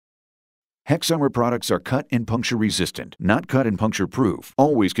Hexarmor products are cut and puncture resistant, not cut and puncture proof.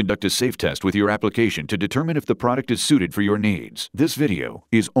 Always conduct a safe test with your application to determine if the product is suited for your needs. This video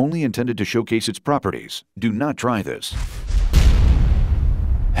is only intended to showcase its properties. Do not try this.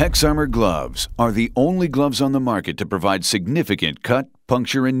 Hexarmor gloves are the only gloves on the market to provide significant cut,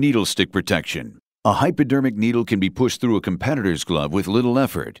 puncture, and needle stick protection. A hypodermic needle can be pushed through a competitor's glove with little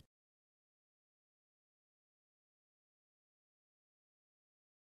effort.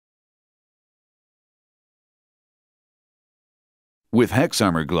 With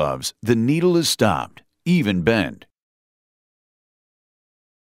Hexarmor gloves, the needle is stopped, even bent.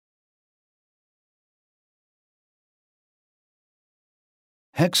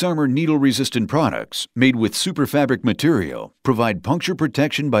 Hexarmor needle-resistant products, made with super fabric material, provide puncture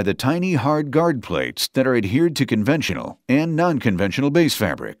protection by the tiny hard guard plates that are adhered to conventional and non-conventional base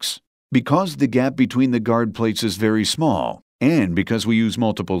fabrics. Because the gap between the guard plates is very small, and because we use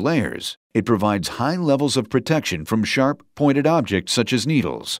multiple layers, it provides high levels of protection from sharp, pointed objects such as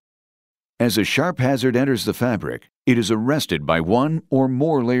needles. As a sharp hazard enters the fabric, it is arrested by one or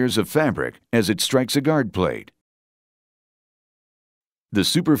more layers of fabric as it strikes a guard plate. The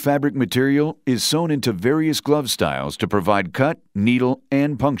super fabric material is sewn into various glove styles to provide cut, needle,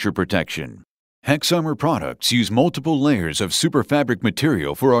 and puncture protection. Hexarmor products use multiple layers of super fabric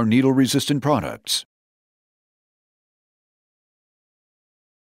material for our needle-resistant products.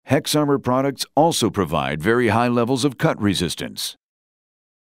 Hexarmor products also provide very high levels of cut resistance.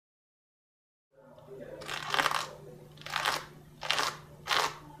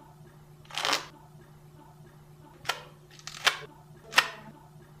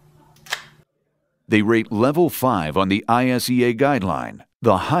 They rate level 5 on the ISEA guideline,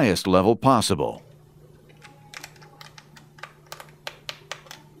 the highest level possible.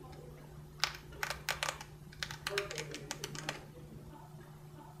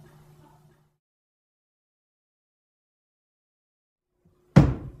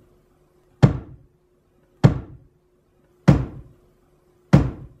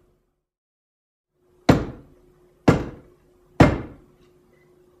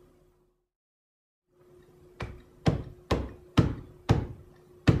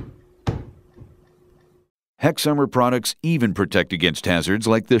 Hexarmor products even protect against hazards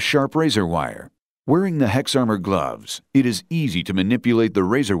like the sharp razor wire. Wearing the Hexarmor gloves, it is easy to manipulate the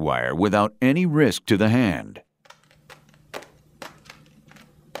razor wire without any risk to the hand.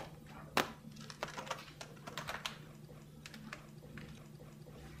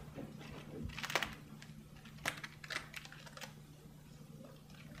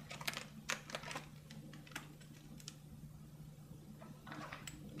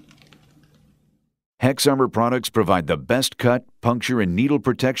 Hexarmor products provide the best cut, puncture, and needle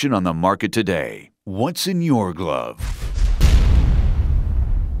protection on the market today. What's in your glove?